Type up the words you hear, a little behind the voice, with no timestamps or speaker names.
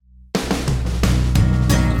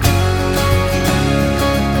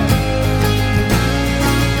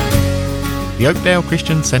the Oakdale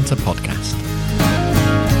Christian Centre podcast.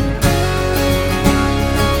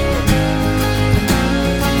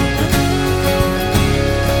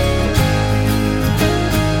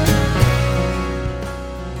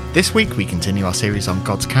 This week we continue our series on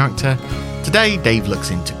God's character. Today Dave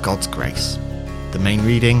looks into God's grace. The main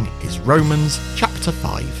reading is Romans chapter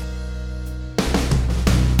 5.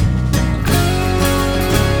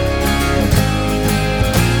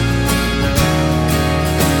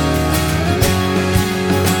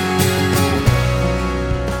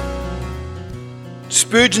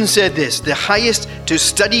 Spurgeon said this: to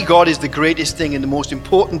study God is the greatest thing and the most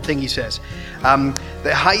important thing, he says.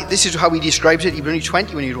 This is how he describes it. He was only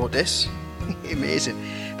 20 when he wrote this. Amazing.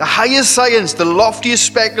 The highest science, the loftiest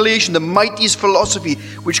speculation, the mightiest philosophy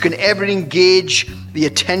which can ever engage the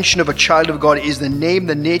attention of a child of God is the name,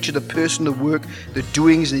 the nature, the person, the work, the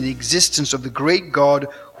doings, and the existence of the great God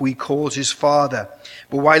who he calls his Father.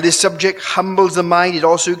 But while this subject humbles the mind, it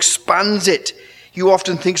also expands it. He who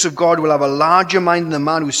often thinks of God will have a larger mind than the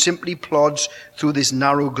man who simply plods through this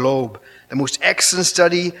narrow globe. The most excellent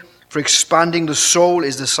study for expanding the soul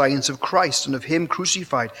is the science of Christ and of him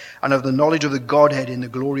crucified and of the knowledge of the Godhead in the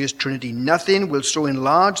glorious Trinity. Nothing will so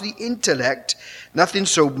enlarge the intellect, nothing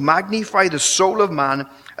so magnify the soul of man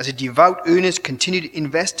as a devout, earnest, continued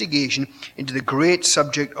investigation into the great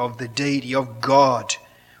subject of the deity of God.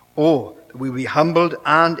 Oh, that we be humbled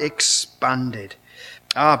and expanded.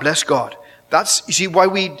 Bless God. That's, you see, why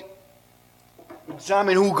we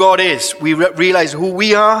examine who God is. We realize who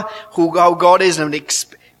we are, how God is, and it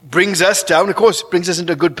brings us down. Of course, it brings us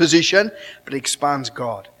into a good position, but it expands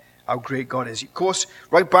God, how great God is. Of course,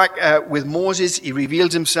 right back with Moses, he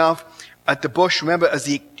reveals himself at the bush, remember, as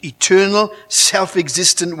the eternal,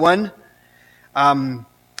 self-existent one.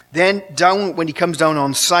 Then down, when he comes down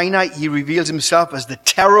on Sinai, he reveals himself as the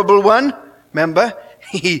terrible one. Remember,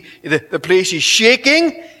 the place is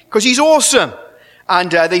shaking, because he's awesome.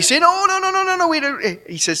 And they say, no, wait.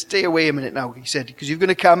 He says, stay away a minute now. He said, because you're going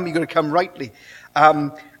to come rightly.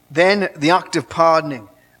 Then the act of pardoning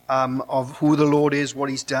of who the Lord is, what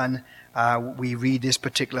he's done. We read this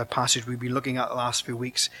particular passage we've been looking at the last few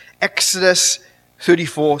weeks. Exodus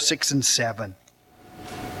 34, 6 and 7.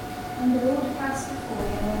 And the Lord passed before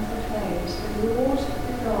him and proclaimed, the Lord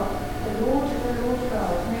God,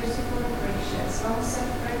 merciful and gracious,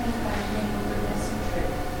 long-suffering and abounding in goodness and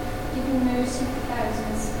truth, giving mercy to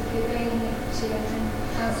thousands, forgiving iniquity and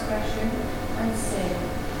transgression and sin,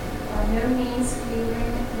 by no means clearing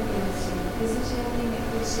the guilty, visiting the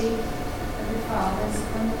iniquity of the fathers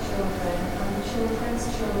and the children's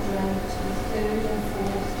children to the third and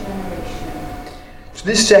fourth generation. So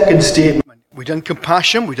this second statement, we've done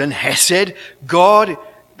compassion, we've done hesed, God,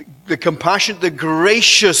 the compassionate, the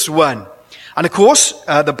gracious one. And of course,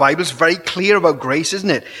 the Bible's very clear about grace, isn't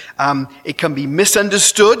it? It can be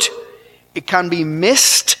misunderstood. It can be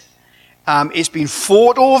missed. It's been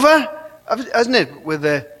fought over, hasn't it? With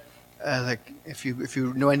if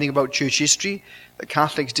you know anything about church history, the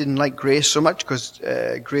Catholics didn't like grace so much because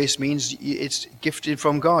grace means it's gifted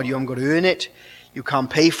from God. You haven't got to earn it. You can't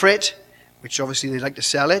pay for it, which obviously they like to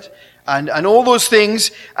sell it. And all those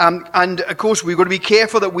things. And of course, we've got to be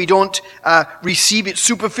careful that we don't receive it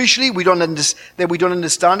superficially. That we don't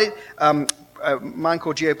understand it. A man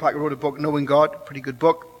called J.I. Packer wrote a book, Knowing God, pretty good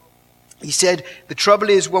book. He said, the trouble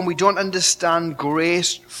is when we don't understand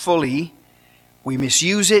grace fully, we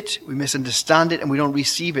misuse it, we misunderstand it, and we don't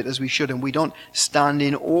receive it as we should, and we don't stand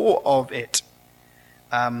in awe of it.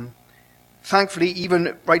 Thankfully,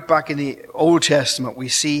 even right back in the Old Testament, we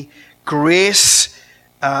see grace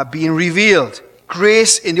being revealed.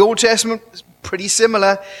 Grace in the Old Testament is pretty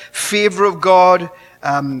similar. Favor of God,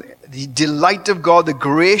 the delight of God, the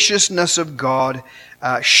graciousness of God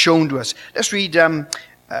shown to us. Let's read,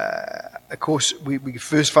 of course, we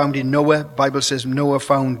first found in Noah. The Bible says Noah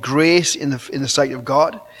found grace in the sight of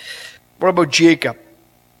God. What about Jacob?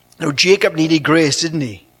 No, Jacob needed grace, didn't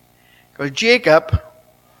he? Because Jacob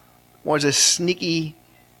was a sneaky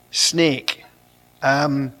snake.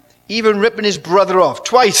 Even ripping his brother off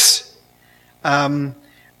twice.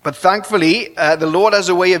 But thankfully, the Lord has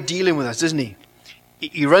a way of dealing with us, doesn't he?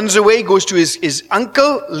 He runs away, goes to his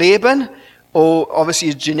uncle, Laban. Obviously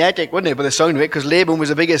it's genetic, wasn't it, by the sound of it, because Laban was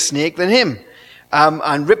a bigger snake than him.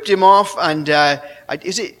 And ripped him off. And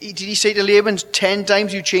did he say to Laban, 10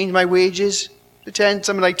 times you changed my wages?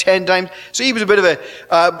 Something like 10 times. So he was a bit of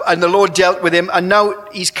and the Lord dealt with him. And now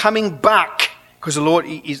he's coming back. Because the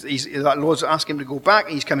Lord's asking him to go back.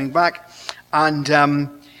 He's coming back.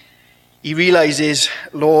 And he realizes,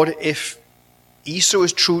 Lord, if Esau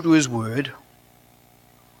is true to his word,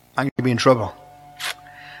 I'm going to be in trouble.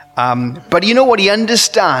 But you know what? He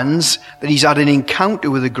understands that he's had an encounter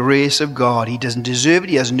with the grace of God. He doesn't deserve it.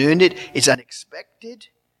 He hasn't earned it. It's unexpected.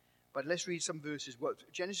 But let's read some verses. Well,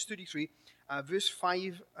 Genesis 33, verse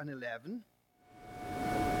 5 and 11.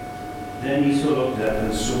 Then Esau looked up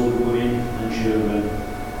and saw the women and children.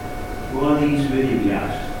 Who are these with you, he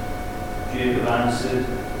asked. Jacob answered,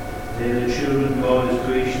 they are the children God has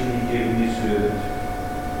graciously given his servant.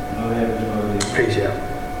 No heavens above this. Praise you.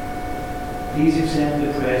 Please accept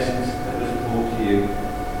the present that was brought to you.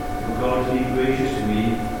 For God has been gracious to me,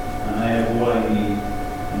 and I have all I need.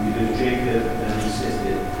 And because Jacob has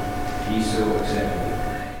insisted, Esau accepted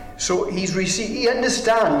it. So he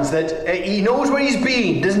understands that he knows where he's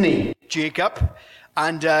been, doesn't he? Jacob.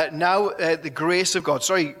 And now the grace of God.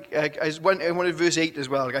 Sorry, I wanted verse 8 as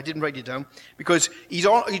well. I didn't write it down. Because he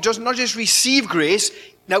does not just receive grace.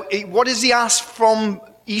 Now, what does he ask from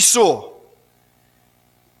Esau?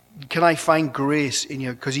 Can I find grace in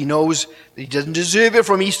you? Because he knows that he doesn't deserve it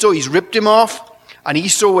from Esau. He's ripped him off. And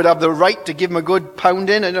Esau would have the right to give him a good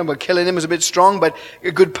pounding. I don't know, killing him was a bit strong, but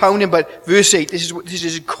a good pounding. But verse 8, this is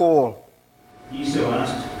his call. Esau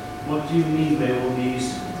asked, what do you mean by all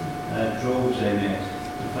these droves I met?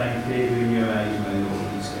 To find favor in your eyes, my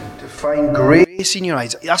Lord, he said. To find grace in your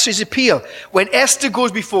eyes. That's his appeal. When Esther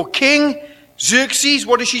goes before King Xerxes,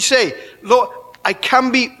 what does she say? Lord,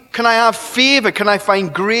 can I have favor? Can I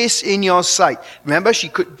find grace in your sight? Remember, she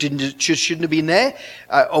shouldn't have been there.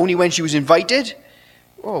 Only when she was invited.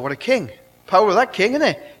 Oh, what a king. Power of that king, isn't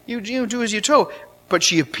it? You do as you're told. But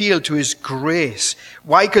she appealed to his grace.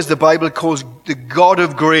 Why? Because the Bible calls the God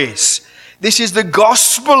of grace. This is the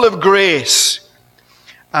gospel of grace.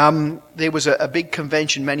 There was a big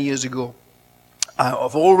convention many years ago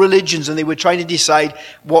of all religions, and they were trying to decide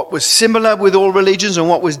what was similar with all religions and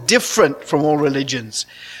what was different from all religions.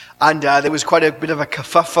 And there was quite a bit of a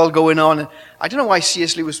kerfuffle going on. I don't know why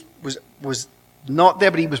C.S. Lewis was not there,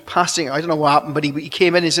 but he was passing. I don't know what happened, but he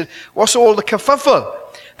came in and said, what's all the kerfuffle?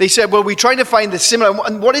 They said, well, we're trying to find the similar.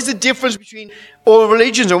 And what is the difference between all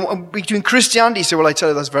religions and between Christianity? He said, well, I tell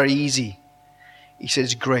you, that's very easy. He said,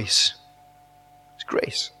 it's grace. It's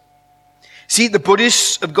grace. See, the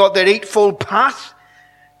Buddhists have got their eightfold path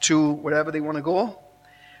to wherever they want to go.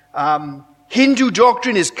 Hindu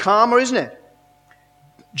doctrine is karma, isn't it?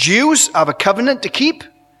 Jews have a covenant to keep.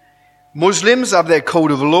 Muslims have their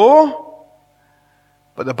code of law.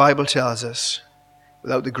 But the Bible tells us,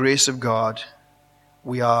 without the grace of God,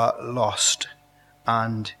 we are lost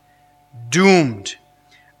and doomed.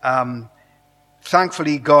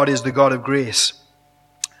 Thankfully, God is the God of grace.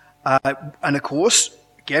 And of course,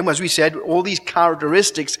 again, as we said, all these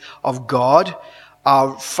characteristics of God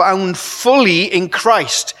are found fully in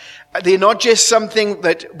Christ. They're not just something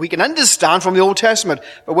that we can understand from the Old Testament,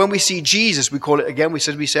 but when we see Jesus, we call it, again, we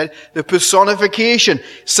said, the personification.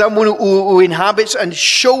 Someone who inhabits and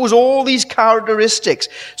shows all these characteristics.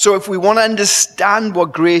 So if we want to understand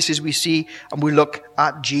what grace is, we see and we look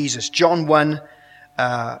at Jesus. John 1,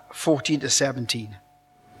 14 to 17.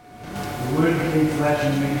 The Word became flesh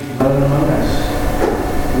and made his dwelling among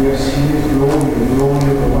us. We have seen his glory, the glory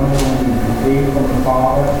of the one and only, who came from the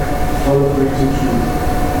Father, full of grace and truth.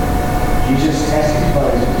 Jesus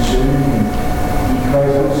testifies concerning him. He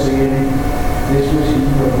cries out, saying, this was he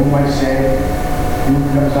of whom I said, who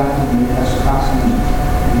comes after me has passed me,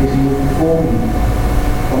 because he was before me.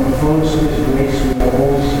 From the fullness of his grace we have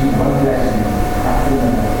all received one blessing after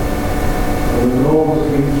another. For the law was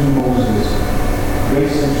given to Moses,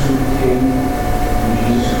 grace and truth came in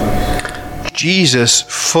Jesus Christ. Jesus,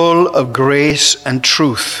 full of grace and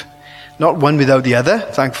truth. Not one without the other,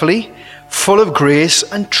 thankfully. Full of grace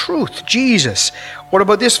and truth. Jesus. What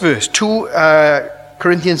about this verse? 2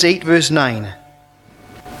 Corinthians 8, verse 9.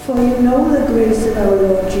 For you know the grace of our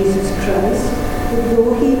Lord Jesus Christ, that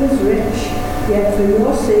though he was rich, yet for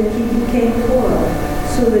your sake he became poor,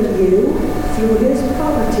 so that you, through his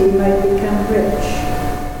poverty, might become rich.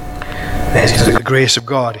 There's the grace of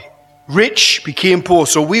God. Rich became poor,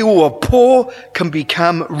 so we who are poor can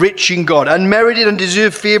become rich in God. Unmerited,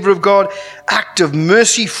 undeserved favor of God, act of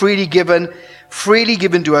mercy freely given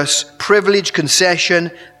to us, privilege,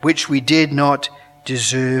 concession, which we did not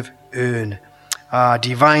deserve, earn.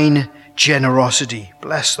 Divine generosity.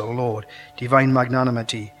 Bless the Lord. Divine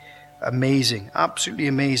magnanimity. Amazing. Absolutely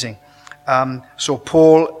amazing. So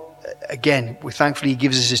Paul, again, thankfully he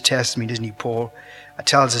gives us his testimony, doesn't he, Paul?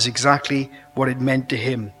 Tells us exactly what it meant to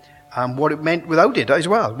him. What it meant without it as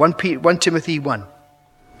well. 1 Timothy 1.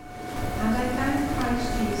 And I thank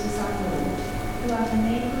Christ Jesus our Lord, who hath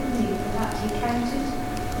enabled me for that he counted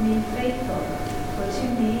me faithful,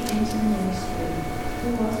 putting me into the ministry,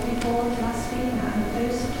 who was before blasphemer and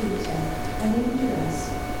persecutor, and injurious,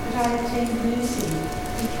 But I obtained mercy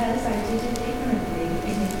because I did it ignorantly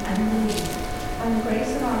in unbelief. And the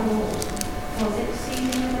grace of our Lord was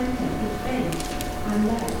exceeding abundant with faith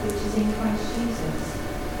and love which is in Christ Jesus.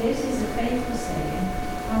 This is a faithful saying,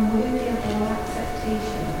 and worthy of all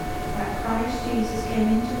acceptation, that Christ Jesus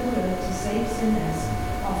came into the world to save sinners,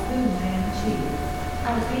 of whom I am chief.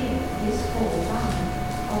 Howbeit, this poor man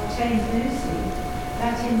obtained mercy,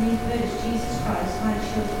 that in me first Jesus Christ might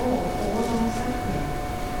show forth all long suffering,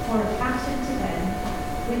 for a pattern to them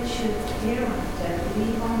which should hereafter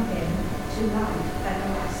believe on him to life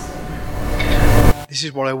everlasting. This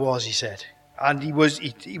is what I was, he said. And he was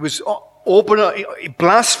open, a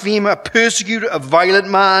blasphemer, a persecutor, a violent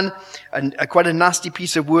man, and quite a nasty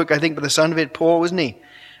piece of work, I think, by the sound of it, Paul, wasn't he?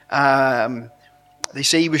 They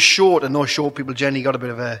say he was short, and those short people generally got a bit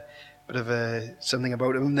of a something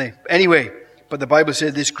about them, haven't they? Anyway, but the Bible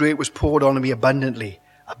said this grace was poured on me abundantly.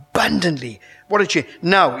 Abundantly. What a change.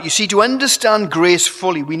 Now, you see, to understand grace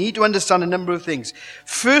fully, we need to understand a number of things.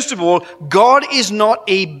 First of all, God is not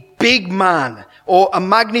a big man or a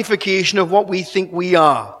magnification of what we think we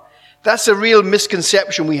are. That's a real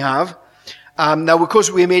misconception we have. Now, of course,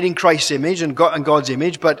 we're made in Christ's image and God's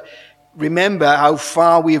image, but remember how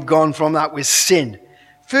far we have gone from that with sin.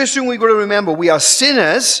 First thing we've got to remember, we are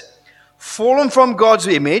sinners, fallen from God's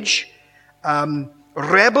image,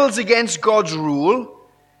 rebels against God's rule,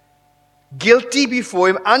 guilty before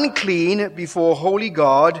him, unclean before holy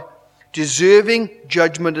God, deserving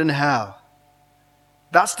judgment in hell.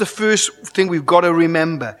 That's the first thing we've got to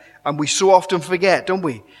remember. And we so often forget, don't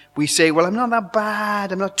we? We say, well, I'm not that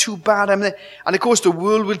bad. I'm not too bad. And of course, the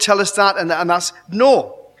world will tell us that. And that's,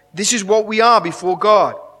 no. This is what we are before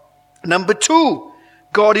God. Number two,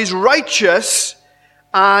 God is righteous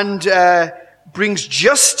and brings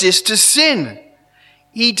justice to sin.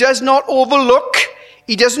 He does not overlook.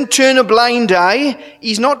 He doesn't turn a blind eye.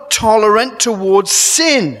 He's not tolerant towards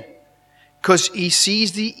sin because he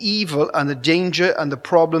sees the evil and the danger and the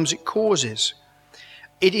problems it causes.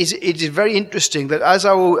 It is very interesting that as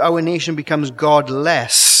our nation becomes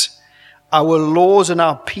godless, our laws and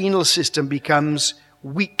our penal system becomes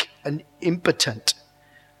weak and impotent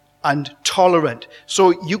and tolerant.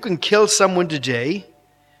 So you can kill someone today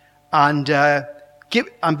and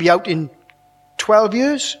be out in 12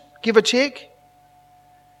 years, give or take.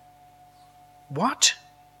 What?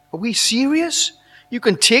 Are we serious? You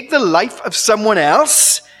can take the life of someone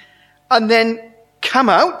else and then come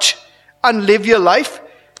out and live your life.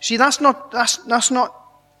 See, that's not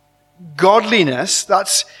godliness.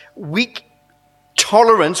 That's weak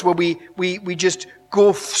tolerance where we just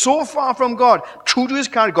go so far from God. True to his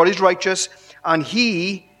character, God is righteous, and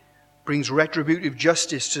he brings retributive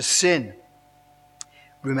justice to sin.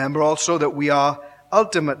 Remember also that we are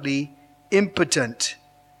ultimately impotent.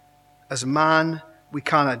 As man, we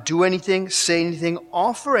cannot do anything, say anything,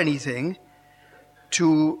 offer anything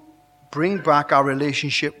to bring back our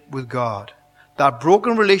relationship with God. That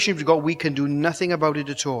broken relationship with God, we can do nothing about it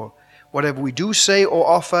at all. Whatever we do, say, or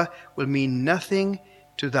offer will mean nothing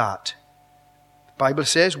to that. The Bible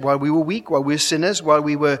says, while we were weak, while we were sinners, while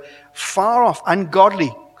we were far off,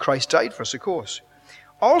 ungodly, Christ died for us, of course.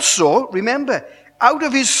 Also, remember, out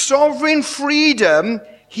of his sovereign freedom,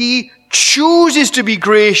 he chooses to be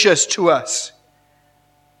gracious to us.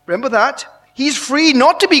 Remember that? He's free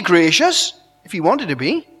not to be gracious, if he wanted to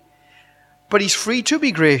be, but he's free to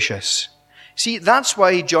be gracious. See, that's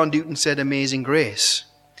why John Newton said amazing grace.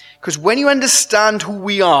 Because when you understand who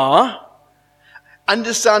we are,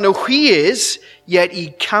 understand who he is, yet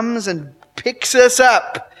he comes and picks us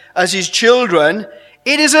up as his children,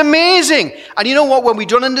 it is amazing. And you know what? When we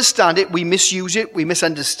don't understand it, we misuse it, we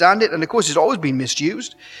misunderstand it. And of course, it's always been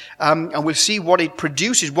misused. And we'll see what it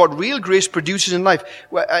produces, what real grace produces in life.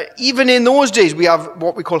 Even in those days, we have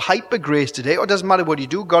what we call hyper grace today. It doesn't matter what you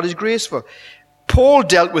do, God is graceful. Paul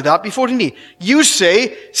dealt with that before, didn't he? You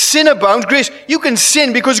say, sin abounds, grace. You can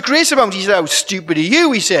sin because grace abounds. He said, how stupid are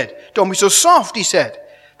you, he said. Don't be so soft, he said.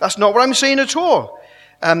 That's not what I'm saying at all.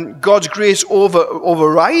 God's grace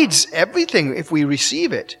overrides everything if we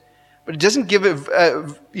receive it. But it doesn't give it,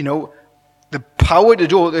 the power to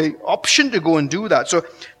do, the option to go and do that. So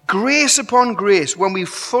grace upon grace, when we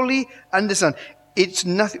fully understand, it's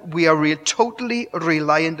nothing. We are totally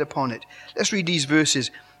reliant upon it. Let's read these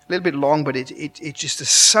verses. A little bit long, but it just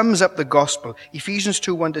sums up the gospel. Ephesians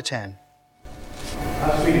 2, 1-10.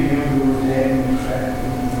 As we knew you were dead in the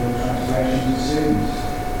transgressions and sins,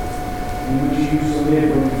 in which you used to live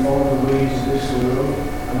when you followed the ways of this world,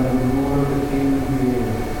 and of the ruler of the kingdom of the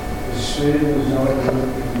air. The Spirit was now at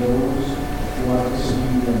work in those who are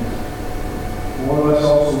disobedient. All of us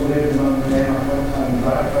also lived among them at one time,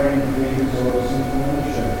 backbiting, craving, or sinful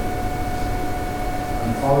nature,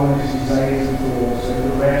 following his desires and thoughts, and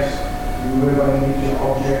the rest we were by nature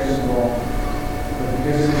objects of wrath. But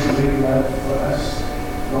because of his great love for us,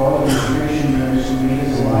 God, in his rich and mercy, made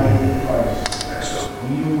us alive with Christ,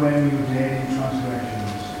 even when we were dead in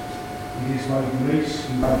transgressions. It is by grace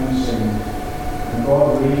you have been saved. And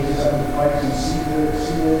God raised us up with Christ and seated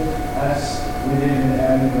us within the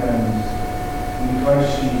heavenly realms, in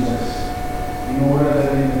Christ Jesus, in order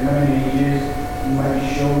that in the coming ages he might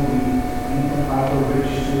show the incomparable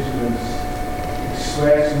riches of his grace,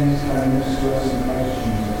 expressed in his kindness to us in Christ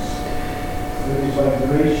Jesus. For it is by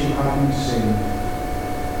grace you have been saved,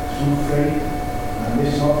 through faith, and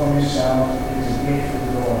this not from yourself, it is a gift of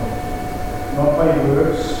the Lord, not by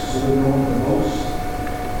works, so that no one can boast,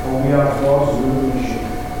 for we are God's workmanship,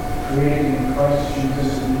 created in Christ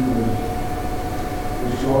Jesus to do good,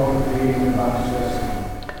 which God prepared in advance to us.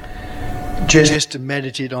 Just to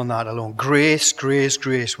meditate on that alone. Grace, grace,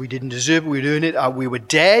 grace. We didn't deserve it. We earned it. We were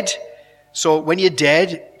dead. So when you're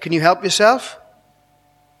dead, can you help yourself?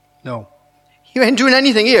 No. You ain't doing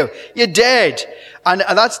anything here. You're dead. And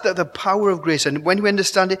that's the power of grace. And when you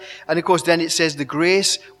understand it, and of course then it says the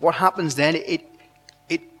grace, what happens then? It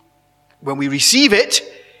when we receive it,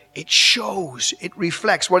 it shows, it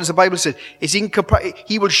reflects. What does the Bible say?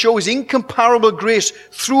 He will show his incomparable grace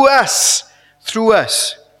through us. Through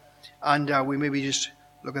us. And we maybe just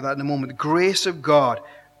look at that in a moment. The grace of God.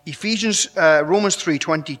 Romans 3,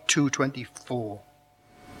 22, 24.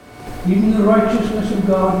 Even the righteousness of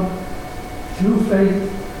God through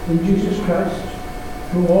faith in Jesus Christ,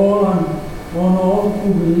 to all and on all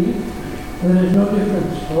who believe, there is no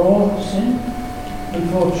difference. For all have sinned and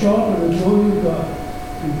fall short of the glory of God,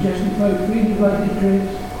 and justified freely by His grace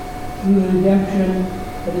through the redemption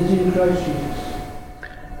that is in Christ Jesus.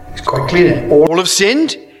 It's quite clear. All have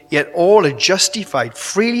sinned, yet all are justified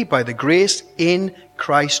freely by the grace in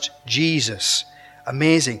Christ Jesus.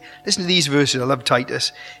 Amazing. Listen to these verses. I love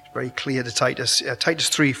Titus. It's very clear to Titus. Titus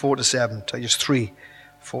 3, 4-7. Titus 3,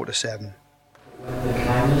 4-7. When the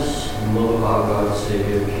kindness and love of our God and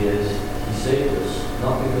Saviour appeared, He saved us,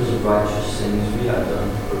 not because of righteous things we had done,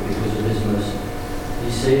 but because of His mercy.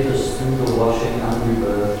 He saved us through the washing and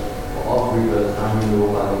rebirth, or of rebirth and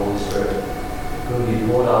renewal by the Holy Spirit, whom He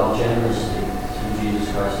poured out generously through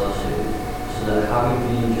Jesus Christ our Saviour, so that having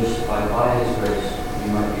been justified by His grace, we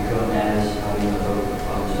might become heirs, having the hope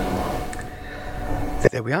of eternal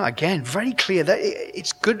life. There we are again, very clear. That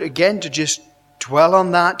it's good again to just dwell on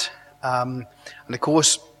that. And of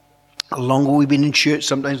course, the longer we've been in church,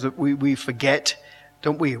 sometimes we forget,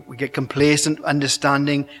 don't we? We get complacent,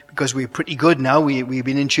 understanding, because we're pretty good now. We've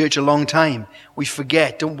been in church a long time. We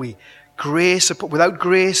forget, don't we? Grace, without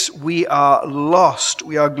grace, we are lost.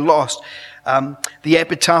 We are lost. The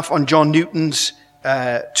epitaph on John Newton's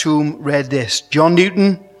tomb read this: John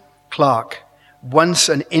Newton Clark, once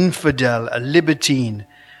an infidel, a libertine,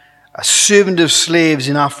 a servant of slaves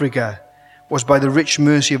in Africa, was by the rich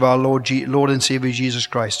mercy of our Lord and Saviour Jesus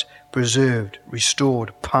Christ preserved,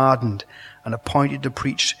 restored, pardoned, and appointed to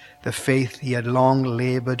preach the faith he had long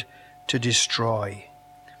laboured to destroy.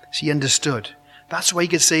 So he understood. That's why he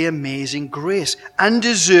could say amazing grace.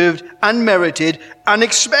 Undeserved, unmerited,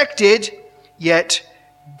 unexpected, yet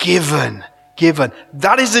given. Given.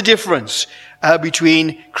 That is the difference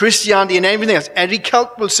between Christianity and everything else. Every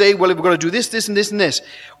cult will say, well, we've got to do this, this, and this, and this.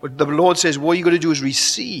 But the Lord says, what you've got to do is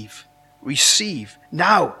receive. Receive.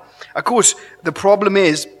 Now, of course, the problem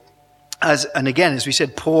is, as we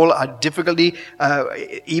said, Paul had difficulty,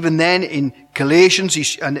 even then in Galatians,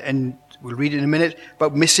 and we'll read it in a minute,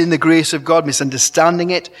 about missing the grace of God,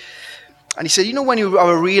 misunderstanding it. And he said, when you have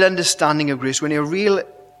a real understanding of grace, when you have a real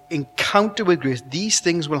encounter with grace, these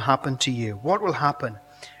things will happen to you. What will happen?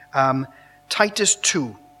 Titus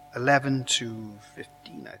 2,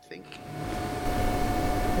 11-15, I think.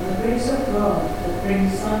 For the grace of God that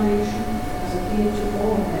brings salvation has appeared to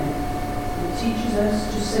all men. It teaches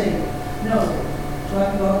us to say no to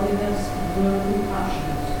ungodliness and worldly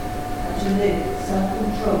passions, and to live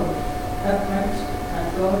self-controlled, upright, and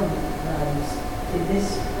godly lives in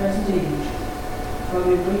this present age, while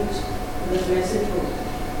we wait for the blessed hope,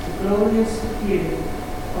 the glorious appearing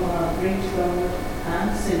of our great God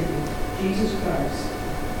and Saviour, Jesus Christ,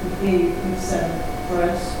 who gave Himself for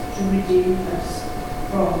us to redeem us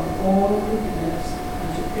from all wickedness and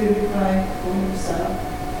to purify for Himself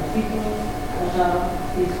a people that are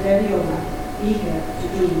His very own, eager to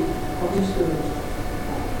do what is good.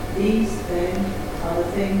 These, then, are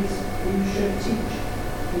the things you should teach,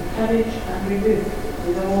 encourage and rebuke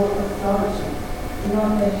with all authority. Do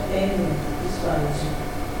not let anyone despise you.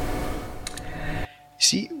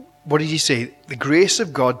 See, what did he say? The grace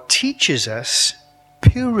of God teaches us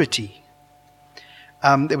purity.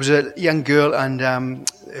 There was a young girl, and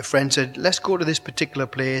a friend said, let's go to this particular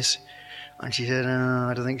place. And she said,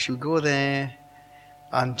 I don't think she'll go there.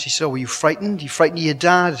 And she said, were you frightened? You frightened of your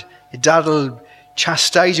dad? Your dad will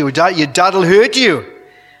chastise you. Your dad will hurt you.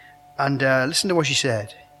 And listen to what she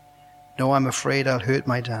said. No, I'm afraid I'll hurt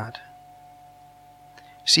my dad.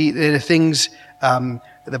 See, there are things,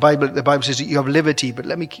 the Bible says that you have liberty, but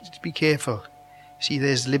let me be careful. See,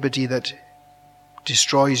 there's liberty that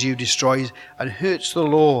destroys, and hurts the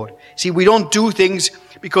Lord. See, we don't do things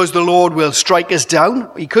because the Lord will strike us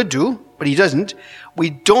down. He could do, but he doesn't.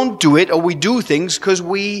 We don't do it, or we do things because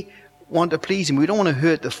we want to please him. We don't want to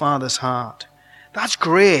hurt the Father's heart. That's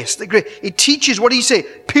grace. It teaches, what do you say?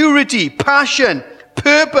 Purity, passion,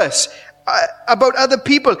 purpose about other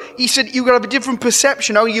people. He said you've got to have a different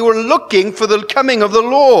perception, how you are looking for the coming of the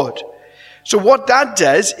Lord. So what that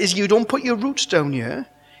does is you don't put your roots down here.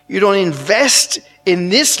 You don't invest in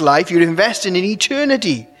this life, you're investing in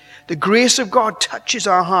eternity. The grace of God touches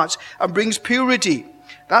our hearts and brings purity.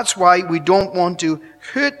 That's why we don't want to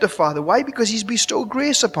hurt the Father. Why? Because he's bestowed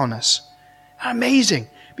grace upon us. Amazing.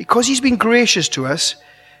 Because he's been gracious to us,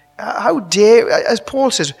 how dare, as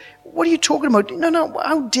Paul says, what are you talking about? No,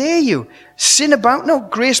 how dare you? Sin about, no,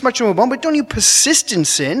 grace much more abundant, but don't you persist in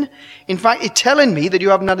sin. In fact, it's telling me that you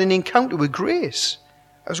haven't had an encounter with grace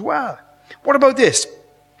as well. What about this?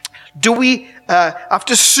 Do we have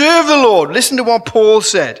to serve the Lord? Listen to what Paul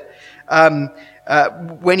said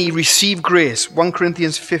when he received grace. 1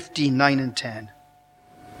 Corinthians 15, 9 and 10.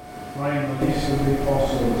 For I am the least of the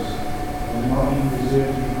apostles, and not even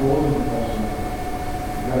deserve to be called an apostle,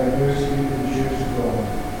 but I persecute the church of God.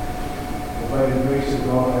 But by the grace of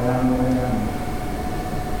God I am what I am,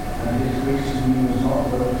 and his grace to me was not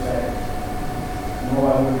without effect.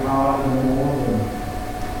 Nor I work hard in all of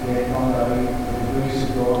them, yet not I, but the grace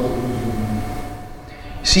of God that was with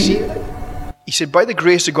me. See, he said, by the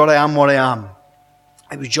grace of God I am what I am.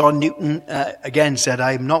 It was John Newton again said,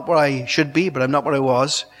 I'm not what I should be, but I'm not what I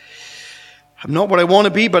was. I'm not what I want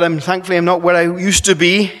to be, but thankfully I'm not where I used to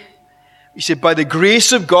be. He said, by the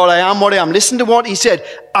grace of God I am what I am. Listen to what he said.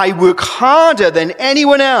 I work harder than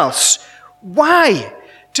anyone else. Why?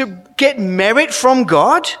 To get merit from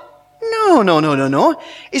God? No.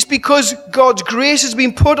 It's because God's grace has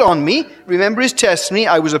been put on me. Remember his testimony.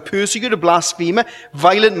 I was a persecutor, blasphemer,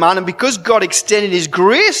 violent man. And because God extended his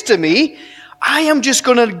grace to me, I am just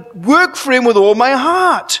going to work for him with all my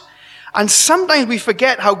heart. And sometimes we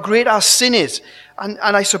forget how great our sin is. And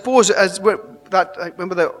I suppose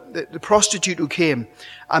remember the prostitute who came.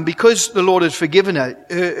 And because the Lord had forgiven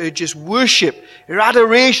her just worship, her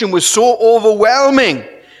adoration was so overwhelming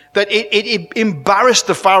that it embarrassed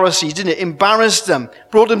the Pharisees, didn't it? Embarrassed them,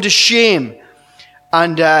 brought them to shame.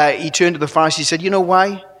 And he turned to the Pharisees and said, you know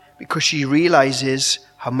why? Because she realizes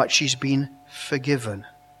how much she's been forgiven.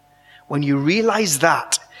 When you realize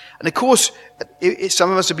that, and of course,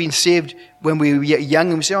 some of us have been saved when we were young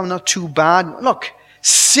and we say, oh, I'm not too bad. Look,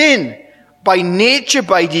 sin, by nature,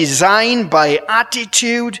 by design, by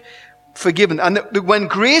attitude, forgiven. And when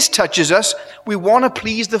grace touches us, we want to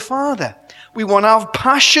please the Father. We want to have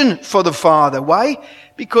passion for the Father. Why?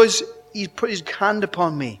 Because he's put his hand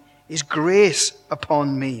upon me, his grace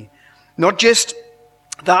upon me. Not just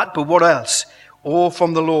that, but what else? All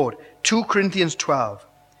from the Lord. 2 Corinthians 12,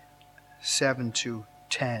 7 to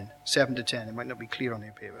 10. It might not be clear on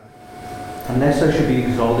your paper. Unless I should be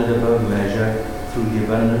exalted above measure through the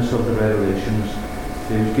abundance of the revelations,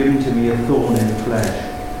 there was given to me a thorn in the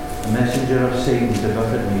flesh, a messenger of Satan to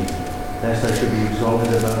buffet me, lest I should be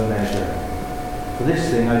exalted above measure. For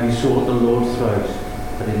this thing I besought the Lord thrice,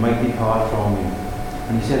 that it might depart from me.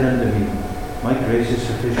 And he said unto me, my grace is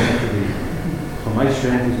sufficient for thee, for my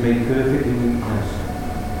strength is made perfect in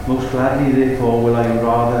weakness. Most gladly therefore will I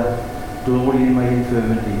rather glory in my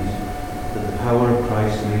infirmities, that the power of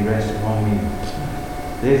Christ may rest upon me.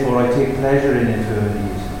 Therefore I take pleasure in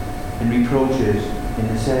infirmities, in reproaches, in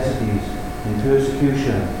necessities, in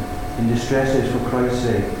persecution, in distresses for Christ's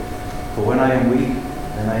sake. For when I am weak,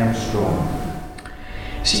 then I am strong.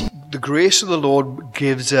 See, the grace of the Lord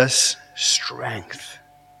gives us strength.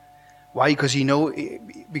 Why? Because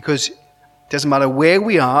because it doesn't matter where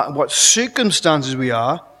we are and what circumstances we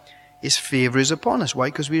are, his favor is upon us. Why?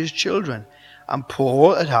 Because we're his children. And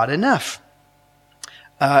Paul had enough.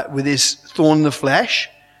 With his thorn in the flesh,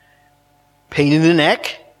 pain in the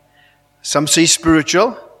neck, some say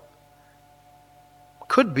spiritual.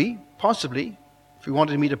 Could be, possibly. If you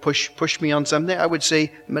wanted me to push me on something, I would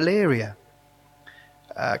say malaria.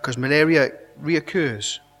 Because malaria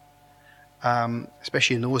reoccurs,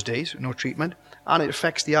 especially in those days, no treatment. And it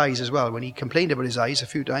affects the eyes as well, when he complained about his eyes a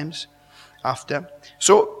few times after.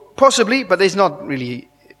 So, possibly, but it's not really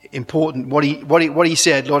important what he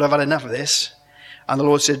said. Lord, I've had enough of this. And the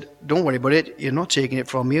Lord said, don't worry about it. You're not taking it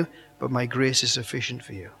from you, but my grace is sufficient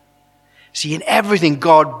for you. See, in everything,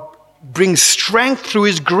 God brings strength through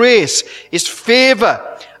his grace, his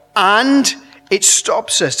favor, and it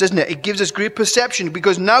stops us, doesn't it? It gives us great perception,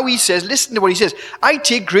 because now he says, listen to what he says, I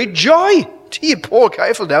take great joy. Dear Paul,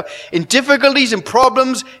 careful now, in difficulties and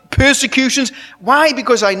problems, persecutions. Why?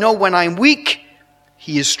 Because I know when I'm weak,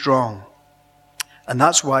 he is strong. And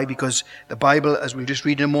that's why, because the Bible, as we just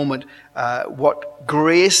read in a moment, what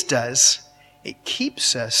grace does, it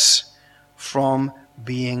keeps us from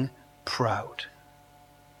being proud.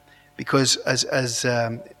 Because as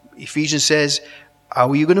Ephesians says, how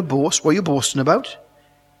are you going to boast? What are you boasting about?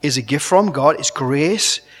 Is a gift from God. It's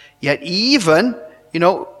grace. Yet even in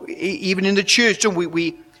the church,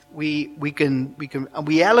 we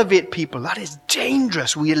elevate people. That is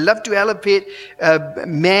dangerous. We love to elevate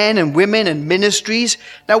men and women and ministries.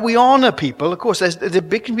 Now we honor people. Of course, there's a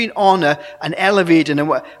big difference between honor and elevating. And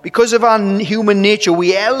because of our human nature,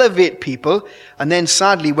 we elevate people. And then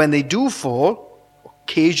sadly, when they do fall,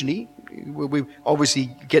 occasionally, we obviously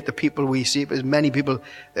get the people we see. There's many people,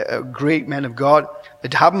 great men of God,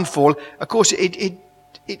 that haven't fall. Of course, it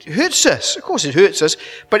hurts us. Of course it hurts us.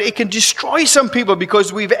 But it can destroy some people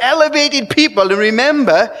because we've elevated people. And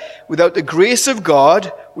remember, without the grace of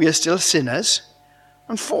God, we are still sinners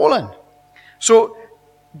and fallen. So,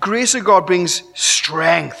 grace of God brings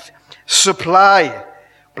strength, supply.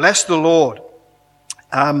 Bless the Lord.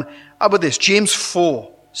 How about this? James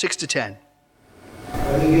 4, 6-10.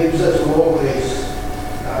 And he gives us more grace.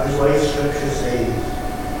 That is why Scripture says,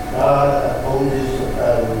 God opposes the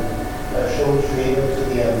proud, but shows favor to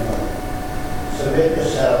the humble. Submit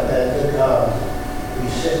yourself then to God.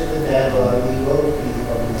 Resist the devil, and he will flee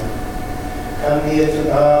from you. Come near to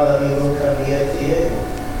God, and he will come near to you.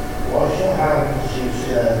 Wash your hands, you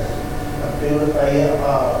sinners, and purify your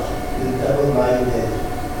hearts, you double-minded.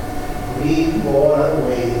 Weep, mourn, and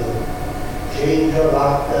wail. Change your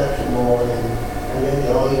laughter to mourning, and your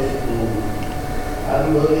joy to gloom.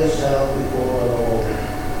 Humble yourself before the Lord,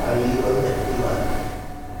 and he will lift you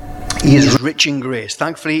up. He is rich in grace.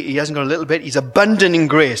 Thankfully, he hasn't got a little bit. He's abundant in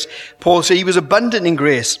grace. Paul said he was abundant in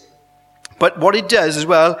grace. But what it does as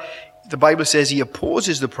well, the Bible says he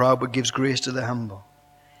opposes the proud but gives grace to the humble.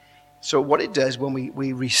 So what it does when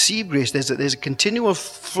we receive grace, there's a continual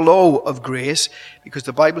flow of grace, because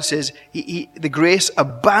the Bible says the grace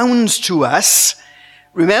abounds to us.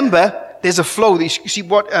 Remember, there's a flow. You see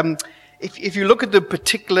what? If you look at the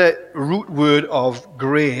particular root word of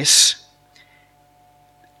grace,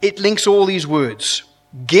 it links all these words: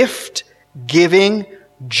 gift, giving,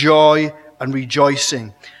 joy, and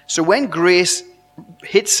rejoicing. So when grace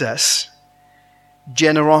hits us,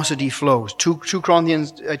 generosity flows. 2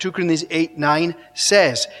 Corinthians 8:9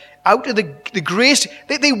 says, out of the grace,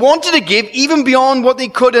 they wanted to give even beyond what they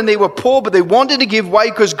could, and they were poor, but they wanted to give. Why?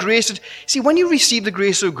 Because grace. See, when you receive the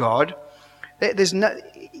grace of God,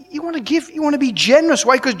 you want to give, you want to be generous.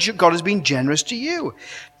 Why? Because God has been generous to you.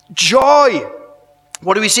 Joy.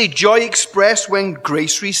 What do we say? Joy expressed when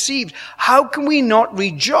grace received. How can we not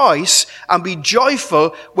rejoice and be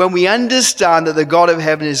joyful when we understand that the God of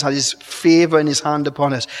heaven has had his favor and his hand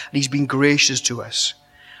upon us, and he's been gracious to us?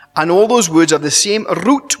 And all those words are the same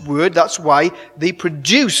root word. That's why they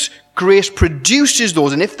produce. Grace produces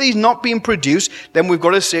those. And if they've not been produced, then we've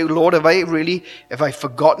got to say, Lord, have I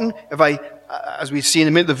forgotten? As we see in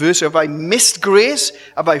a minute, the verse, have I missed grace?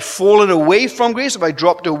 Have I fallen away from grace? Have I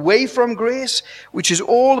dropped away from grace? Which is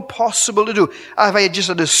all possible to do. Have I just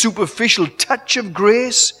had a superficial touch of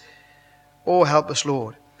grace? Oh, help us,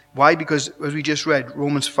 Lord. Why? Because, as we just read,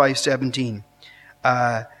 Romans 5:17,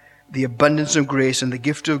 the abundance of grace and the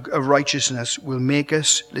gift of righteousness will make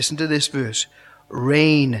us, listen to this verse,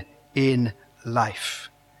 reign in life.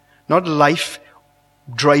 Not life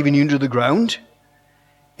driving you into the ground.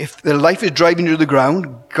 If the life is driving you to the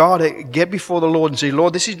ground, God, get before the Lord and say,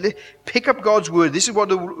 Lord, pick up God's word. This is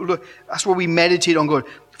that's what we meditate on God.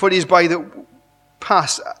 For it is by the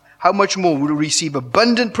past, how much more will we receive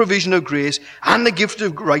abundant provision of grace and the gift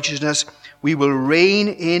of righteousness? We will reign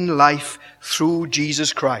in life through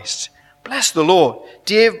Jesus Christ. Bless the Lord.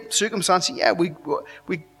 Dear circumstances, yeah,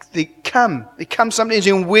 they come sometimes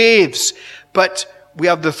in waves, but we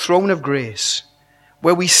have the throne of grace,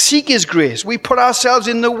 where we seek his grace. We put ourselves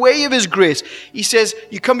in the way of his grace. He says,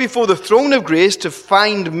 you come before the throne of grace to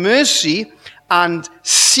find mercy and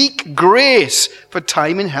seek grace for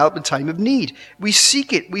time and help and time of need. We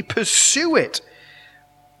seek it. We pursue it.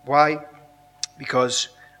 Why? Because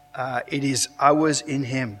it is ours in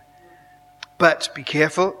him. But be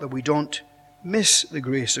careful that we don't miss the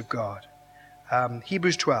grace of God.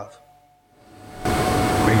 Hebrews 12.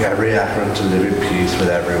 Bring every effort to live in peace with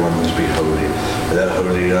everyone and to be holy. Without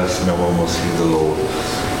holiness, no one will see the Lord.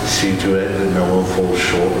 See to it that no one falls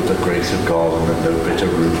short of the grace of God, and that no bitter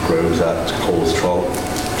root grows up to cause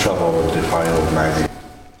trouble and defile many.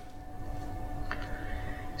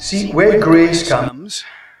 See, where grace comes,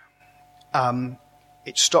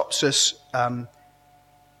 it stops us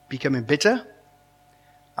becoming bitter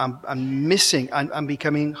and missing and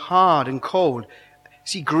becoming hard and cold.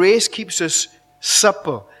 See, grace keeps us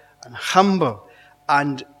supple and humble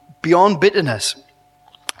and beyond bitterness.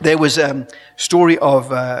 There was a story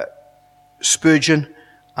of Spurgeon,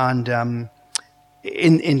 and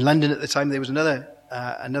in London at the time there was another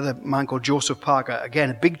man called Joseph Parker. Again,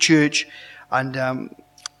 a big church, and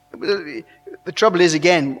the trouble is,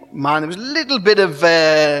 again, man, there was a little bit of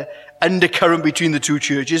undercurrent between the two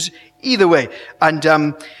churches. Either way,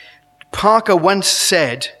 and Parker once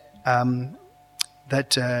said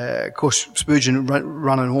that, of course, Spurgeon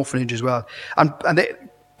ran an orphanage as well, and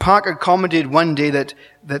Parker commented one day that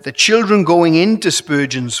the children going into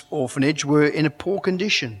Spurgeon's orphanage were in a poor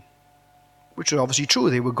condition, which is obviously true.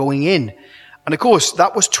 They were going in. And of course,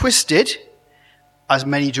 that was twisted, as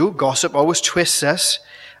many do. Gossip always twists us.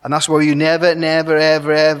 And that's why you never,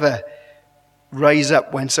 ever rise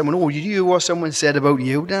up when someone, oh, you hear what someone said about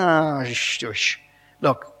you? Nah, shush.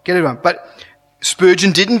 Look, get it wrong. But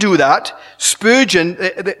Spurgeon didn't do that. Spurgeon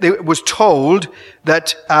was told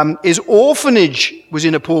that his orphanage was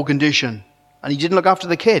in a poor condition and he didn't look after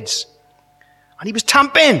the kids. And he was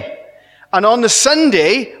tamping. And on the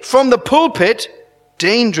Sunday, from the pulpit,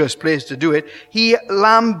 dangerous place to do it, he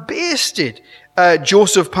lambasted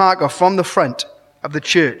Joseph Parker from the front of the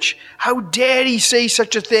church. How dare he say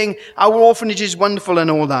such a thing? Our orphanage is wonderful and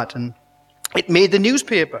all that. And it made the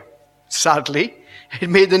newspaper, sadly. It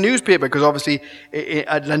made the newspaper because obviously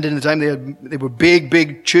at London at the time they were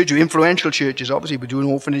big churches, influential churches, obviously, but doing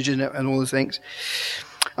orphanages and all those things.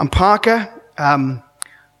 And Parker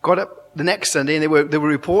got up the next Sunday, and there were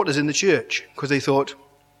reporters in the church because they thought,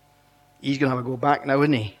 he's going to have a go back now,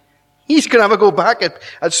 isn't he? He's going to have a go back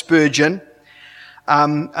at Spurgeon.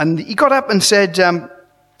 And he got up and said,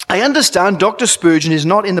 I understand Dr. Spurgeon is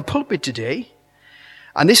not in the pulpit today.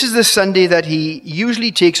 And this is the Sunday that he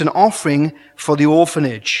usually takes an offering for the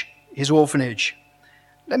orphanage, his orphanage.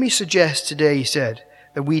 Let me suggest today, he said,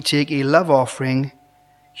 that we take a love offering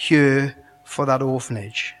here for that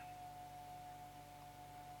orphanage.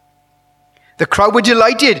 The crowd were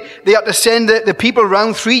delighted. They had to send the people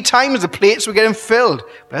around 3 times. The plates were getting filled.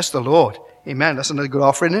 Bless the Lord. Amen. That's another good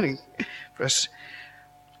offering, isn't it? For us.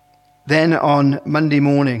 Then on Monday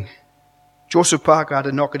morning, Joseph Parker had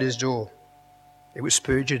a knock at his door. It was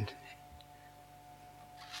Spurgeon.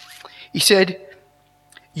 He said,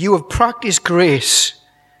 you have practiced grace,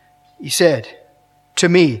 he said, to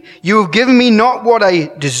me. You have given me not what I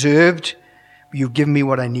deserved, but you've given me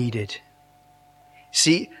what I needed.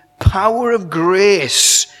 See, power of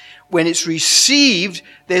grace. When it's received,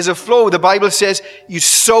 there's a flow. The Bible says you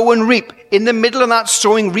sow and reap. In the middle of that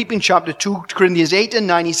sowing, reaping, chapter 2, Corinthians 8 and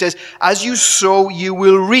 9, he says, as you sow, you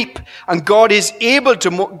will reap. And God is able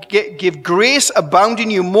to give grace abounding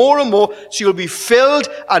you more and more, so you'll be filled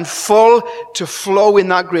and full to flow in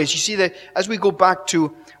that grace. You see that as we go back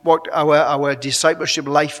to what our discipleship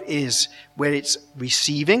life is, where it's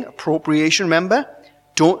receiving, appropriation, remember?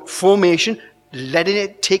 Formation, letting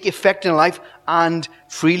it take effect in life, and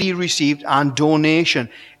freely received, and donation.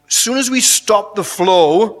 As soon as we stop the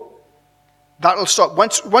flow, that'll stop.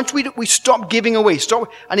 Once we stop giving away,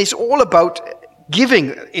 and it's all about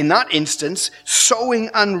giving in that instance, sowing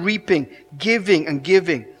and reaping, giving and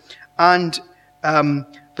giving. And the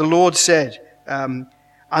Lord said, and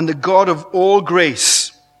the God of all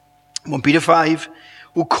grace, 1 Peter 5,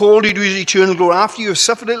 who called you to his eternal glory, after you have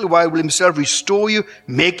suffered a little while, will himself restore you,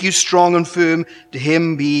 make you strong and firm. To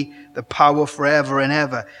him be the power forever and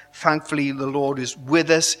ever. Thankfully, the Lord is with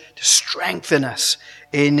us to strengthen us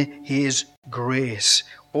in his grace.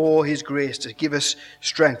 Or his grace to give us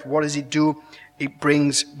strength. What does it do? It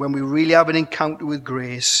brings, when we really have an encounter with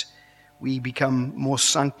grace, we become more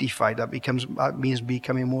sanctified. That means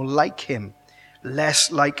becoming more like him.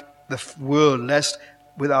 Less like the world, less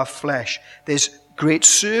with our flesh. There's great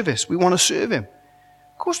service. We want to serve him.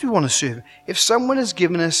 Of course we want to serve him. If someone has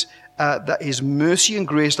given us that his mercy and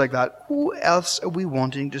grace like that, who else are we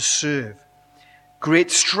wanting to serve?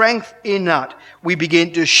 Great strength in that. We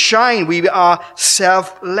begin to shine. We are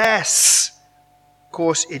selfless. Of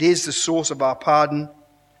course, it is the source of our pardon.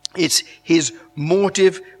 It's his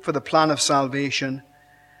motive for the plan of salvation.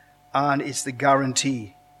 And it's the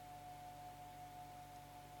guarantee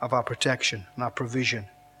of our protection and our provision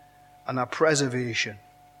and our preservation.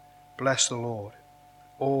 Bless the Lord.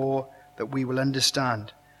 Oh, that we will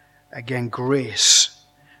understand, again, grace.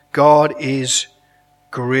 God is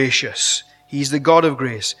gracious. He's the God of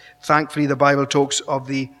grace. Thankfully, the Bible talks of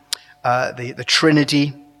the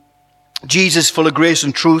Trinity. Jesus, full of grace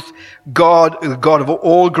and truth. God, the God of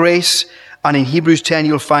all grace. And in Hebrews 10,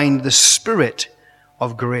 you'll find the Spirit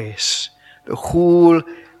of grace. The whole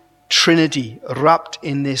Trinity wrapped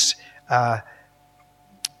in this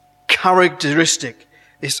characteristic,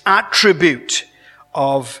 this attribute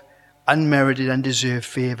of unmerited, undeserved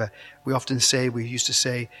favor. We used to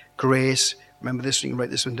say, grace, remember this, you can write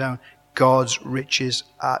this one down, God's riches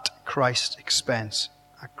at Christ's expense.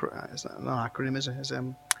 Is that not an acronym, is it?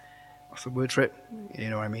 What's the word for it? You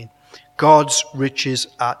know what I mean. God's riches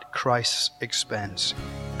at Christ's expense.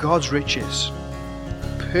 God's riches.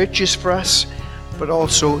 Purchased for us, but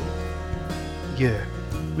also,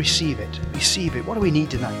 receive it. Receive it. What do we need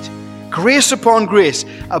tonight? Grace upon grace,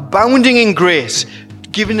 abounding in grace,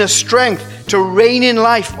 giving us strength to reign in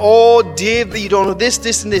life. Oh, Dave, you don't know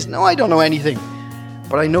this, and this. No, I don't know anything.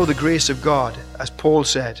 But I know the grace of God. As Paul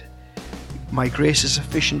said, my grace is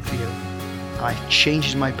sufficient for you. And it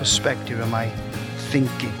changes my perspective and my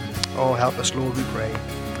thinking. Oh, help us, Lord, we pray.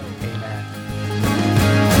 Amen.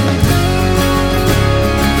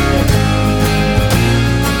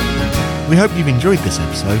 We hope you've enjoyed this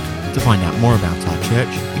episode. To find out more about our church,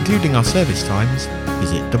 including our service times,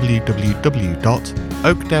 visit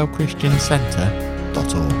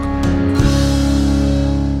www.oakdalechristiancentre.org.